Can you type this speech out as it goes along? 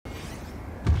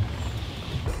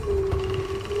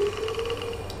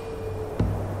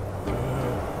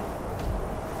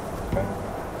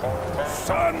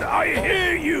son, I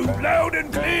hear you loud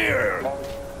and clear.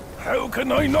 How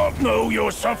can I not know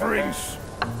your sufferings?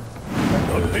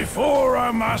 But before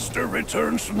our master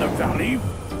returns from the valley,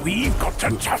 we've got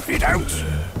to tough it out.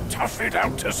 Tough it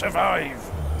out to survive.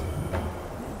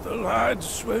 The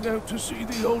lads went out to see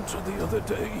the altar the other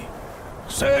day.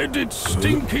 Said it's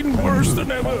stinking worse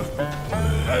than ever.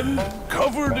 And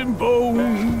covered in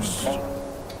bones.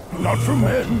 Not from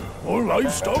men or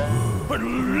livestock, but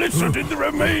littered in the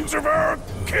remains of our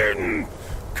kin.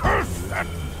 Curse that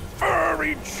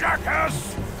furry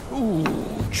jackass! Ooh,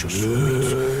 just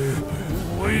wait.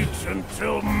 Wait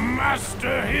until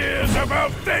Master hears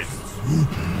about this!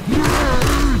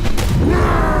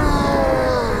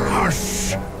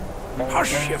 Hush!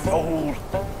 Hush, you fool!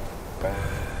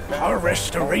 Our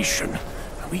restoration.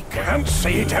 We can't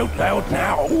say it out loud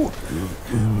now. Oh,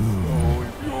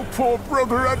 your poor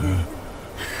brother hadn't...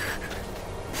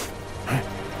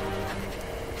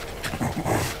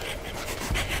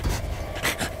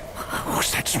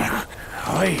 What's that smell?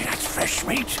 Aye, that's fresh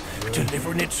meat,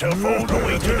 delivering itself all the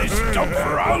way to this dump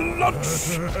for our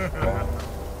lunch.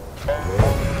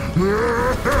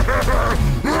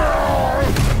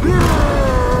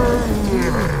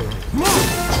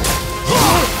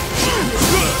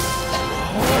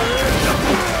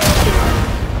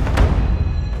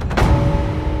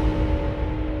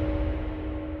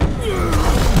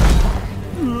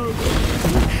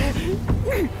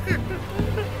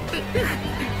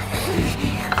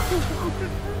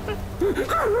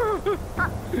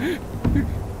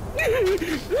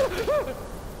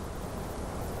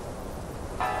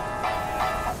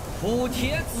普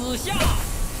天之下，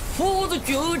父子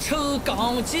君臣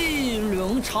纲纪，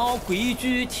伦常规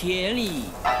矩天理。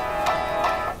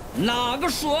哪个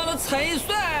说了才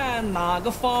算？哪个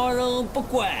放任不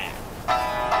管？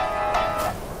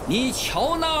你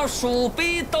瞧那叔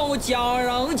辈都讲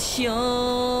人情，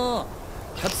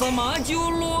他怎么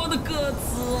就落得个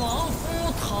子王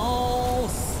府头，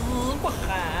死不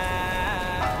喊？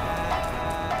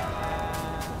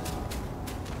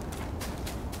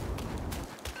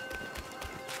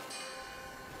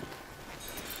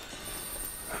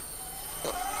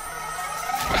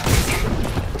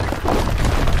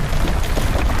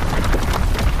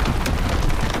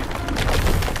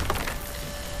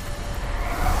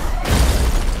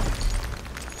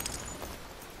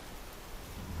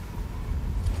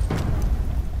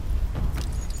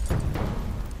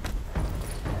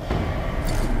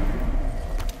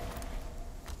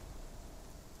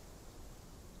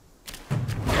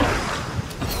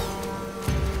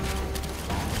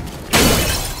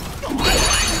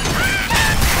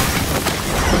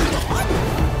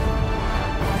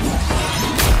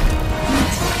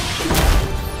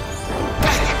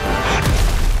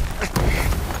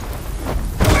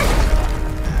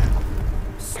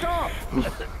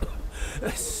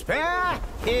 Spare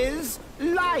his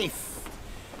life.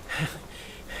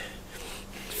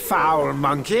 Foul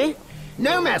monkey.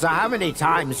 No matter how many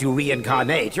times you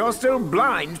reincarnate, you're still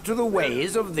blind to the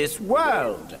ways of this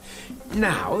world.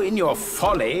 Now, in your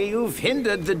folly, you've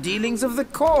hindered the dealings of the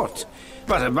court.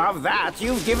 But above that,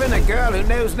 you've given a girl who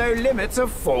knows no limits a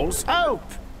false hope.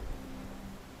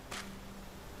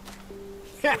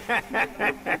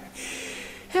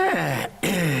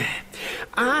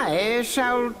 I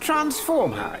shall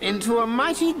transform her into a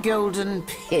mighty golden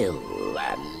pill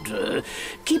and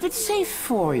keep it safe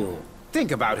for you.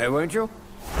 Think about her, won't you?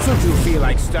 Should you feel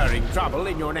like stirring trouble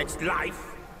in your next life?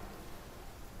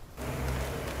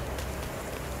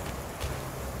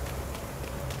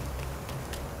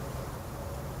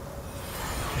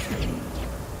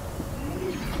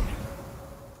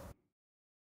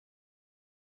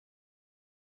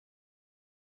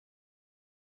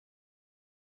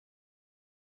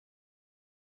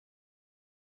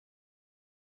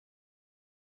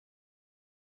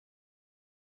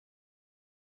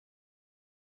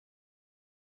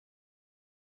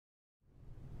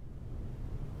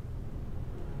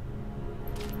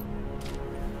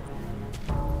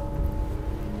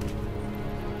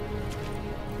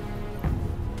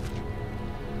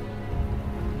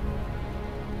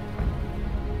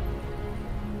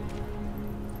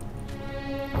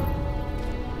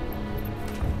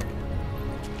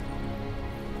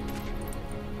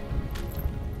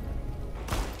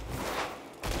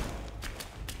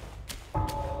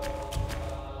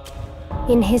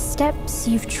 In his steps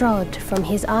you've trod, from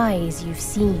his eyes you've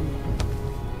seen.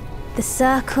 The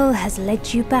circle has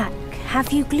led you back.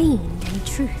 Have you gleaned any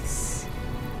truths?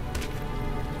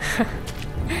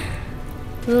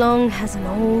 Long has an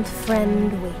old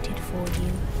friend waited for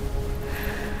you.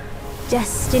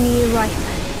 Destiny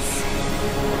ripens.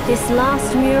 This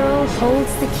last mural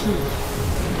holds the key.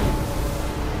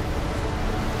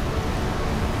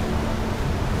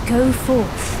 go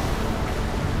forth.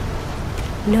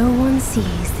 No one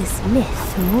sees this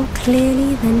myth more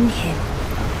clearly than him.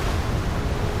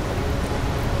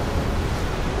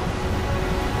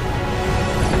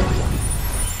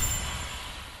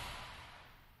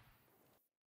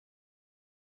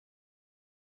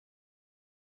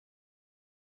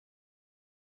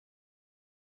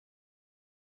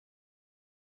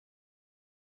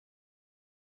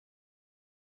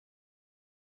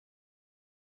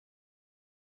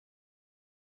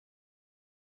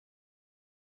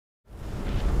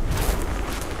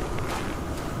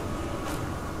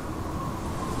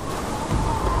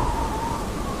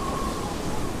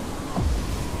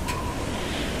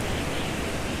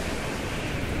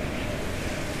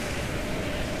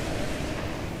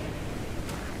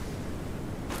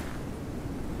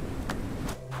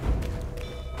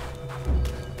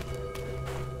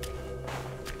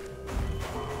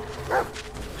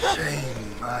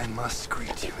 Shame I must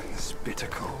greet you in this bitter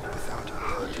cold without a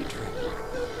hearty drink.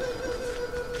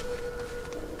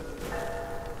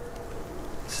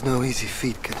 It's no easy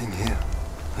feat getting here.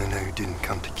 I know you didn't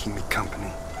come to keep me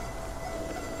company.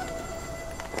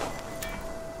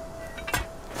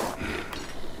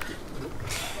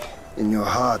 In your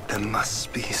heart there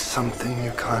must be something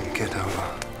you can't get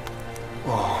over.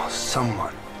 Or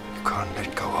someone you can't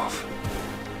let go of.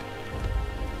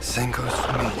 Same goes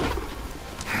for me.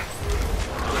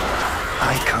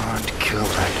 I can't kill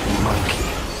that monkey.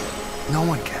 No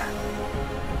one can.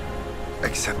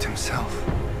 Except himself.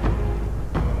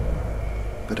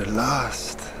 But at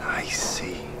last, I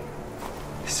see.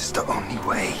 This is the only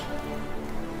way.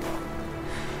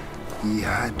 He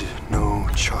had no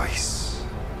choice.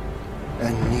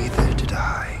 And neither did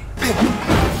I.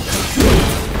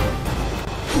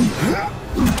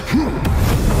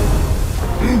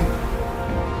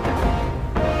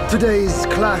 Today's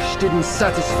clash didn't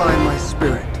satisfy my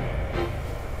spirit.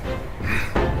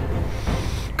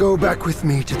 Go back with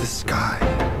me to the sky.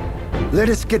 Let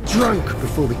us get drunk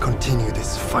before we continue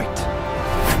this fight.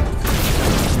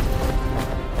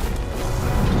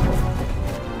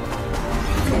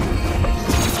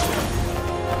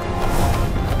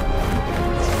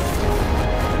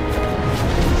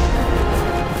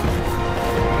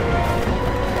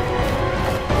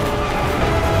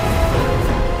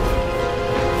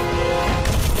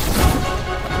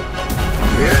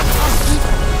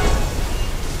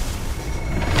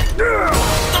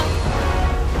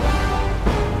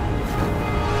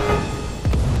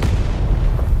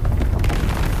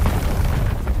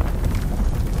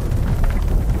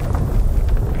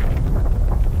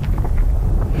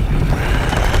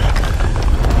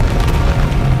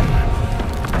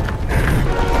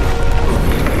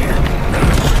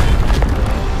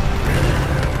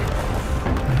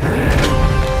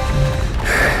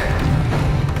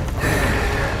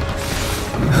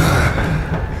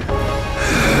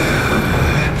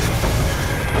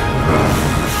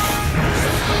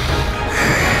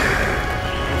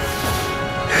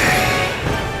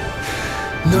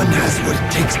 None has what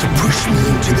it takes to push me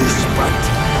into this fight.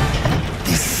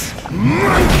 This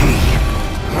monkey!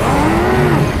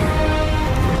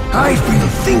 I've been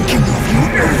thinking of you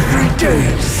every day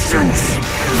since...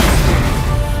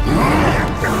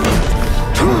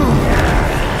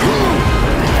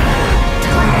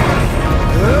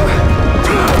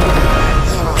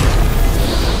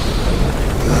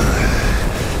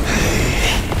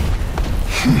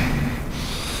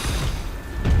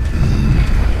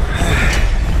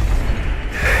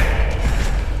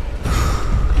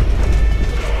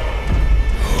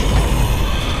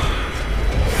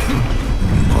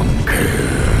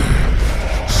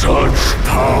 Such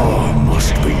power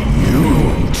must be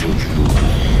new to you.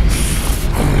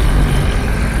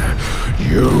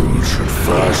 You should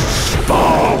first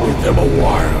spar with them a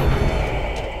while.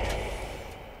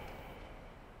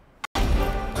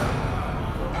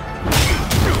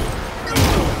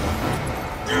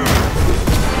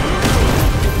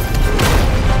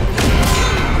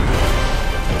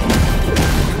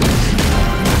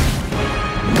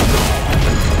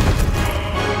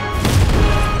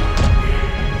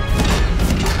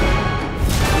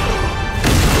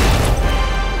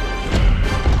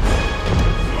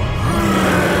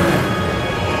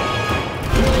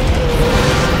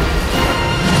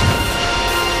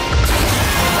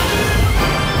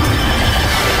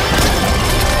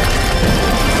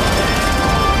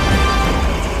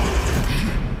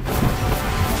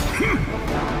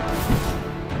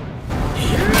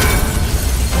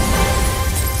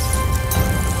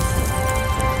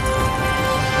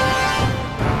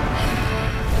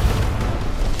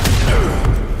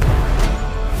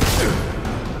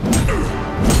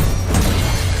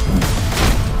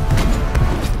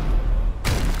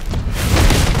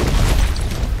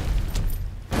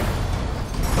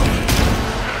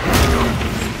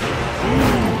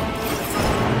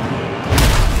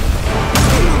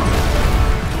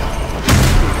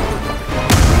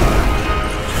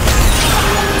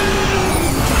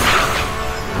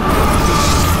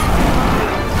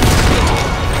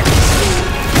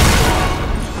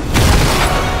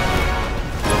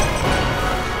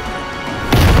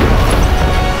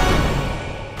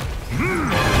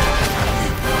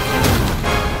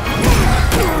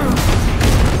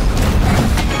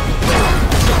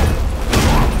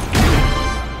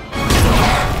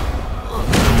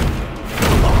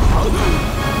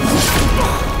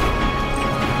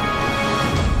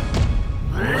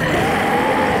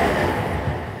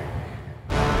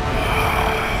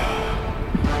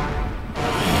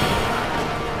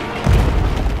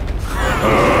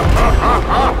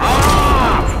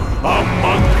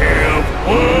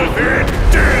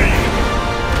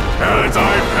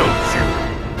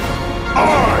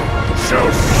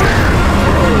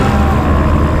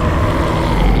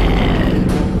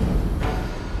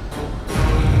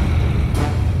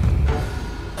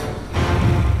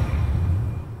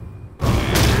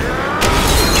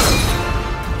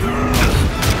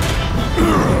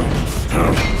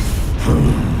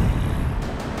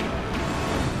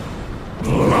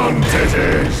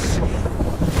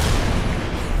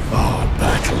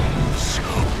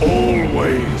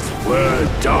 days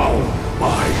were down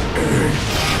my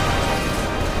age.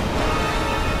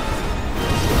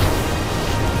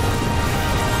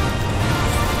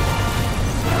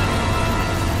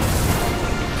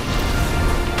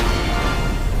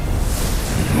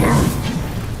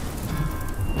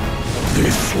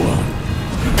 This one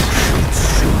should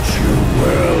suit you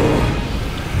well.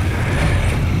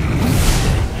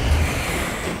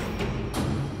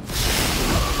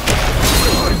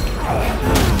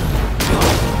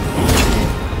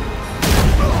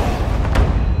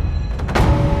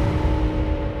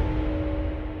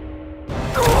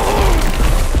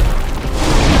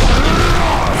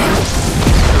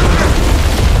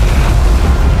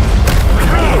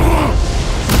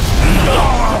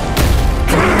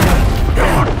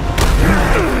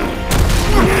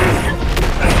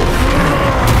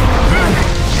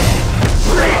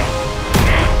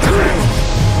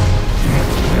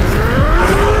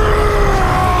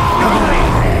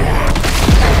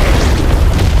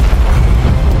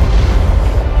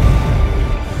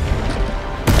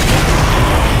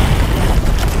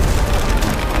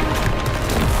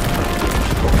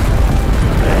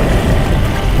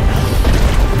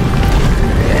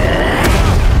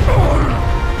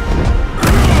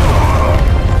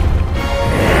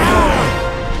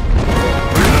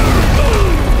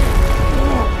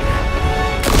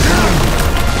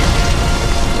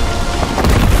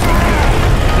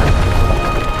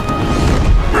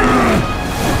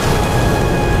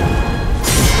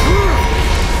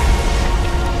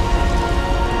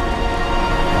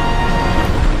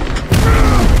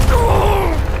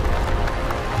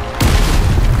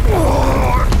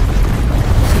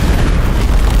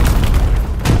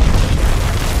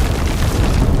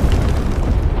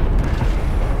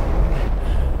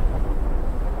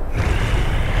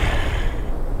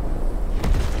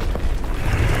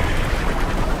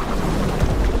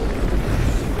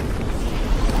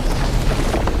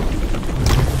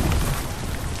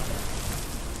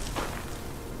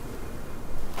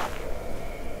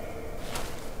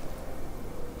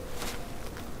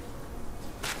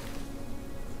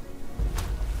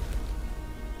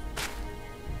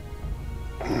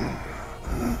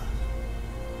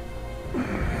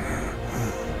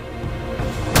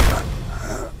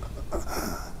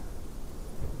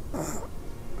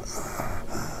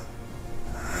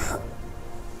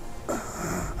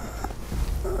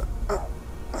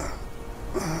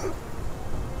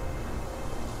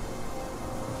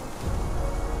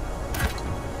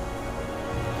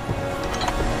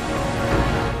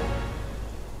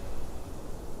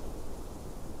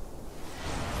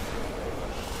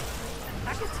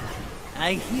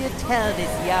 I hear tell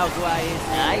this Yao Guai is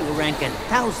I rank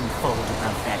 1,000-fold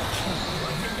above that king.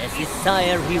 As his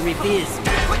sire, he reveres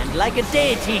me, and like a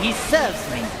deity, he serves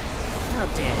me. How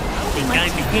dare you think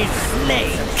I'm his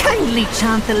slave? Kindly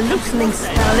chant the loosening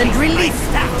spell and release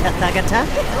that, Tathagata,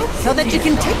 so that you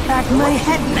can take back my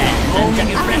headband,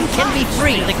 and I can be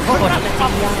free of the court.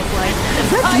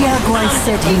 That Yao Guai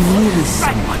said he knew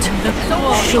somewhat.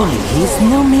 Surely he's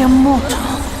no mere mortal.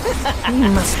 He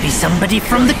must be somebody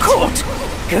from the court.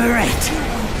 Great.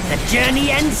 The journey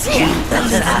ends here. Keep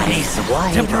those eyes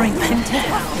wide to bring them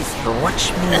down.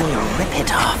 Watch me rip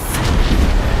it off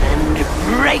and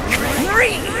break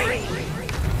free.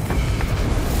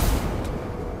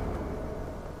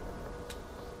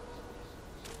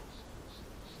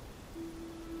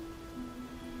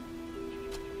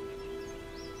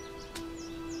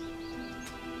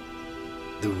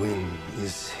 The win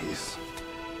is his.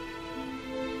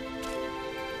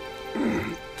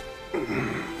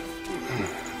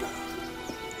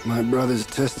 My brothers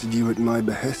tested you at my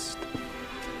behest.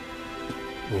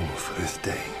 All for this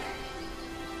day.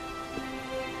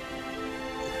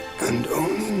 And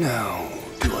only now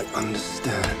do I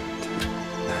understand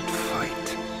that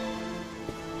fight.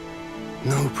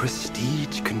 No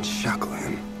prestige can shackle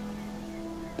him.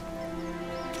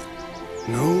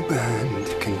 No band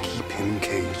can keep him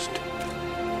caged.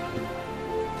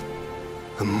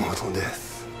 A mortal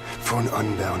death for an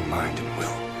unbound mind and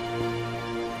will.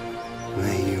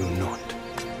 May you not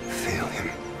fail him.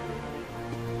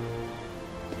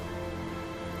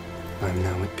 I'm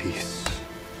now at peace.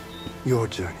 Your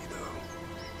journey, though,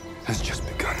 has just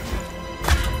begun.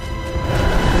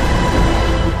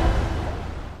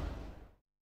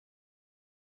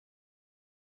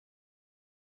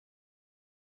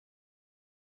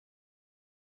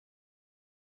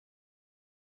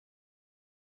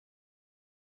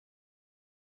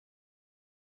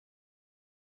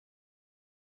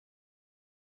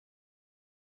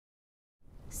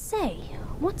 Say,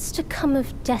 what's to come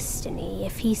of Destiny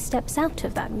if he steps out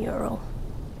of that mural?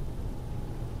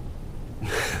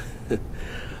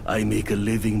 I make a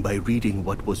living by reading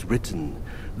what was written.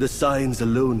 The signs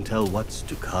alone tell what's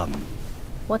to come.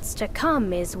 What's to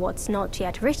come is what's not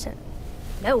yet written.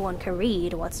 No one can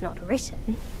read what's not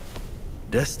written.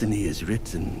 Destiny is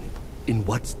written in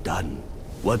what's done.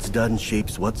 What's done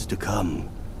shapes what's to come,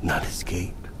 not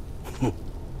escape.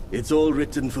 It's all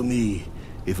written for me,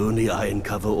 if only I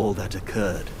uncover all that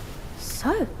occurred.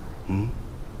 So?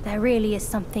 There really is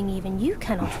something even you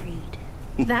cannot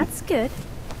read. That's good.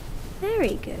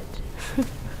 Very good.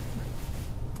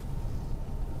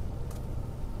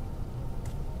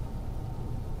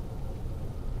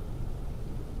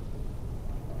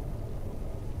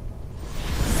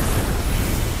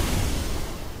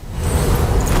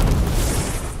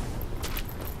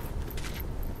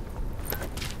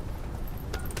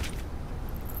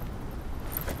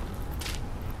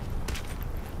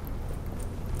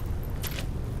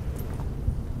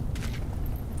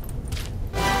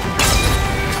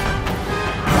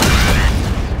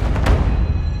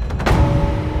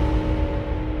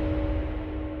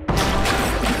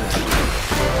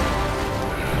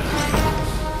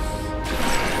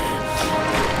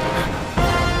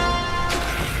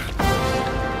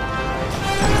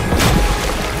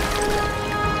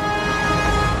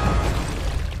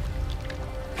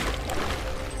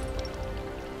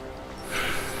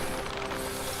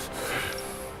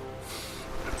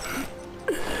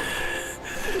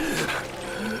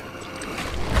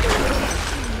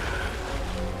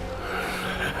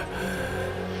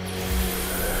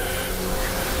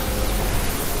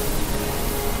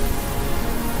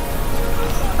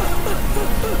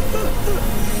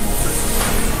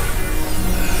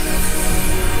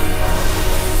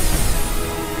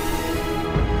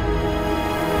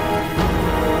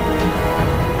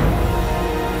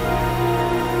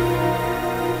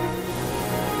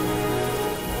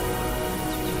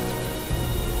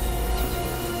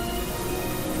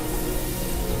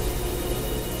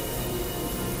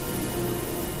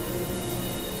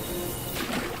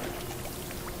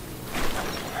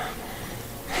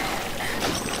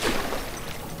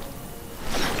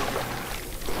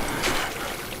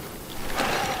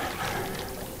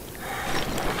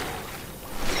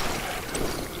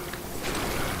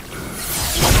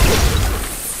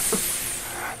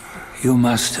 You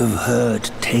must have heard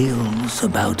tales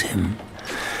about him.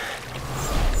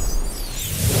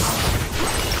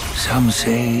 Some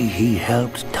say he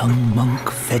helped Tung Monk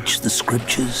fetch the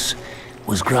scriptures,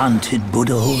 was granted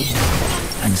Buddhahood,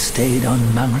 and stayed on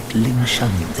Mount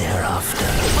Lingshan thereafter.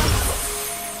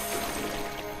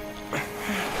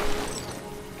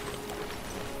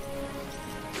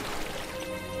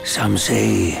 Some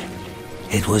say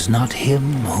it was not him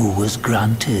who was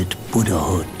granted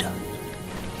Buddhahood.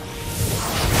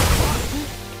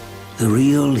 The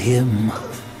real him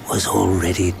was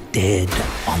already dead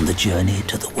on the journey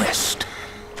to the west.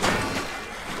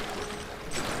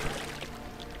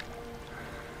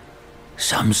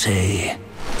 Some say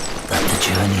that the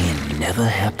journey never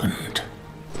happened.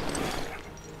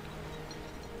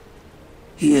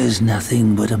 He is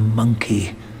nothing but a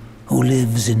monkey who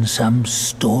lives in some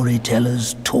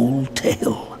storyteller's tall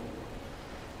tale.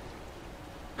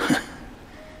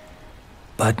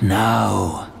 But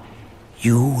now,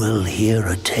 you will hear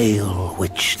a tale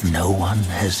which no one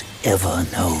has ever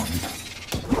known.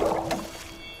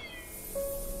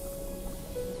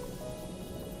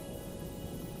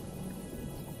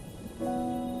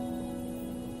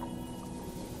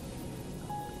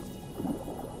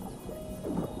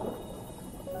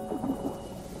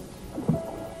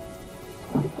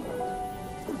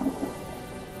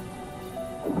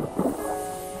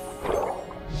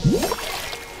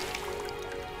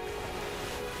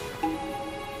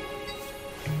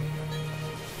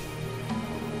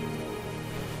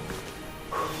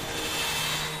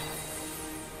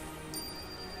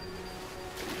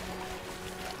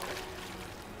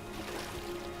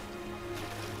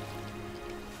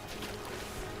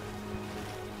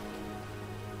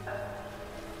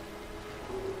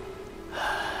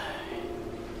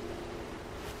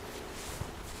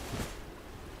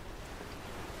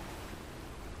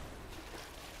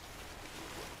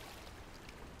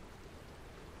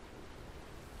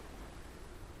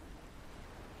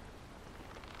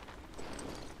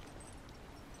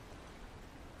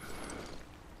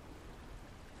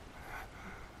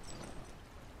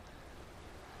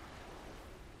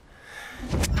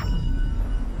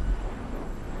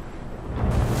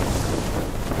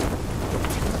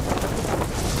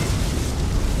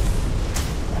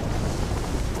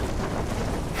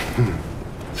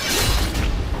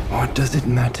 What does it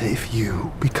matter if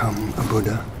you become a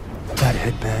Buddha? That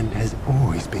headband has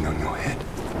always been on your head.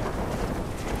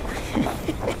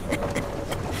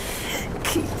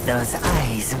 Keep those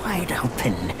eyes wide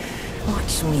open.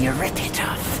 Watch me rip it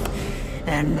off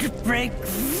and break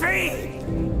free.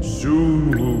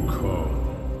 Soon, Wukong.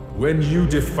 When you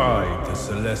defied the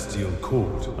Celestial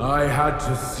Court, I had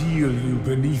to seal you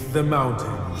beneath the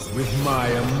mountains with my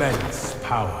immense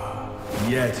power.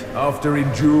 Yet, after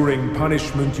enduring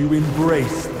punishment, you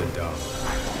embraced the dark,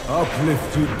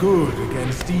 uplifted good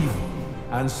against evil,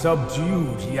 and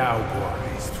subdued Yao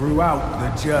Guais throughout the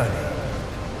journey.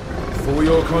 For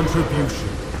your contribution,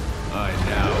 I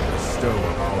now bestow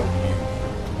upon you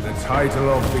the title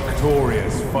of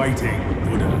Victorious Fighting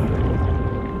Buddha.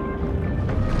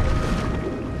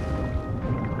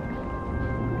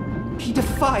 He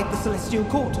defied the Celestial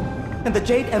Court, and the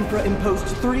Jade Emperor imposed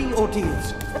 3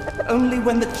 ordeals. Only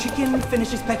when the chicken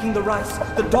finishes pecking the rice,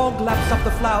 the dog laps up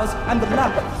the flowers, and the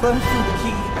lamp burns through the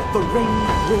key, the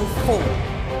rain will fall.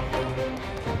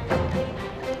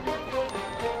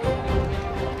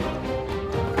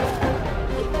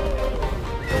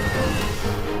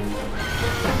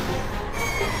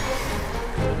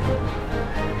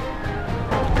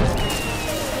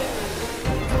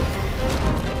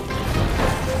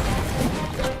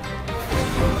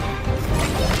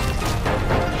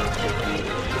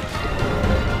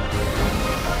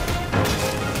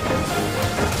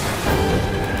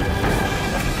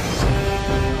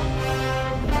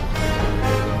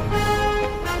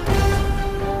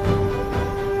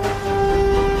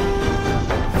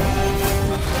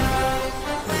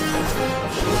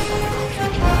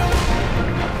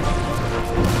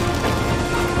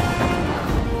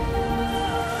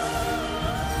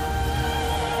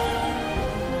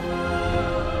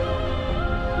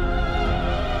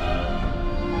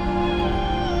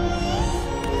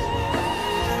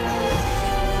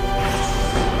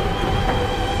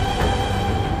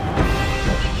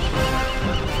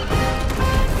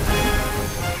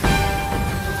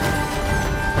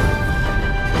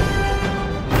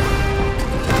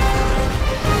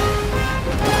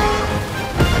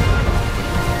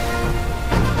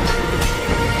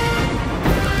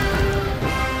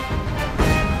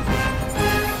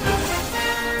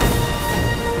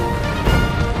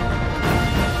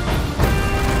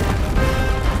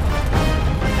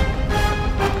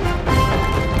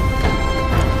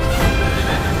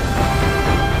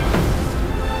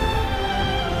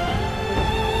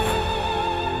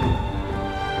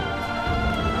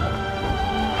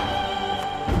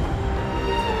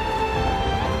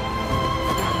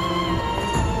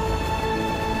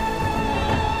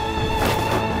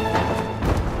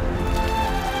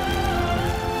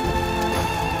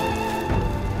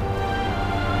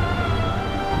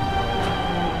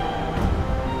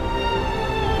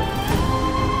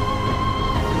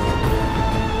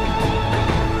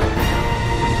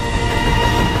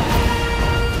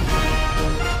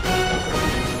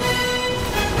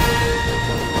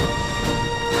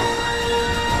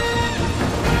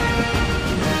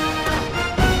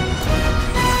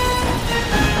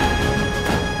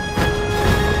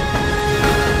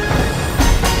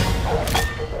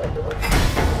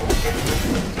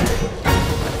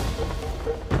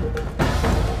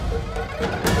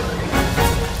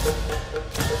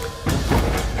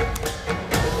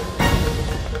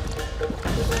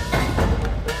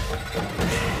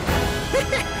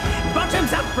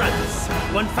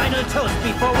 One final toast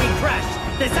before we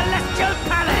crash the Celestial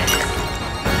Palace!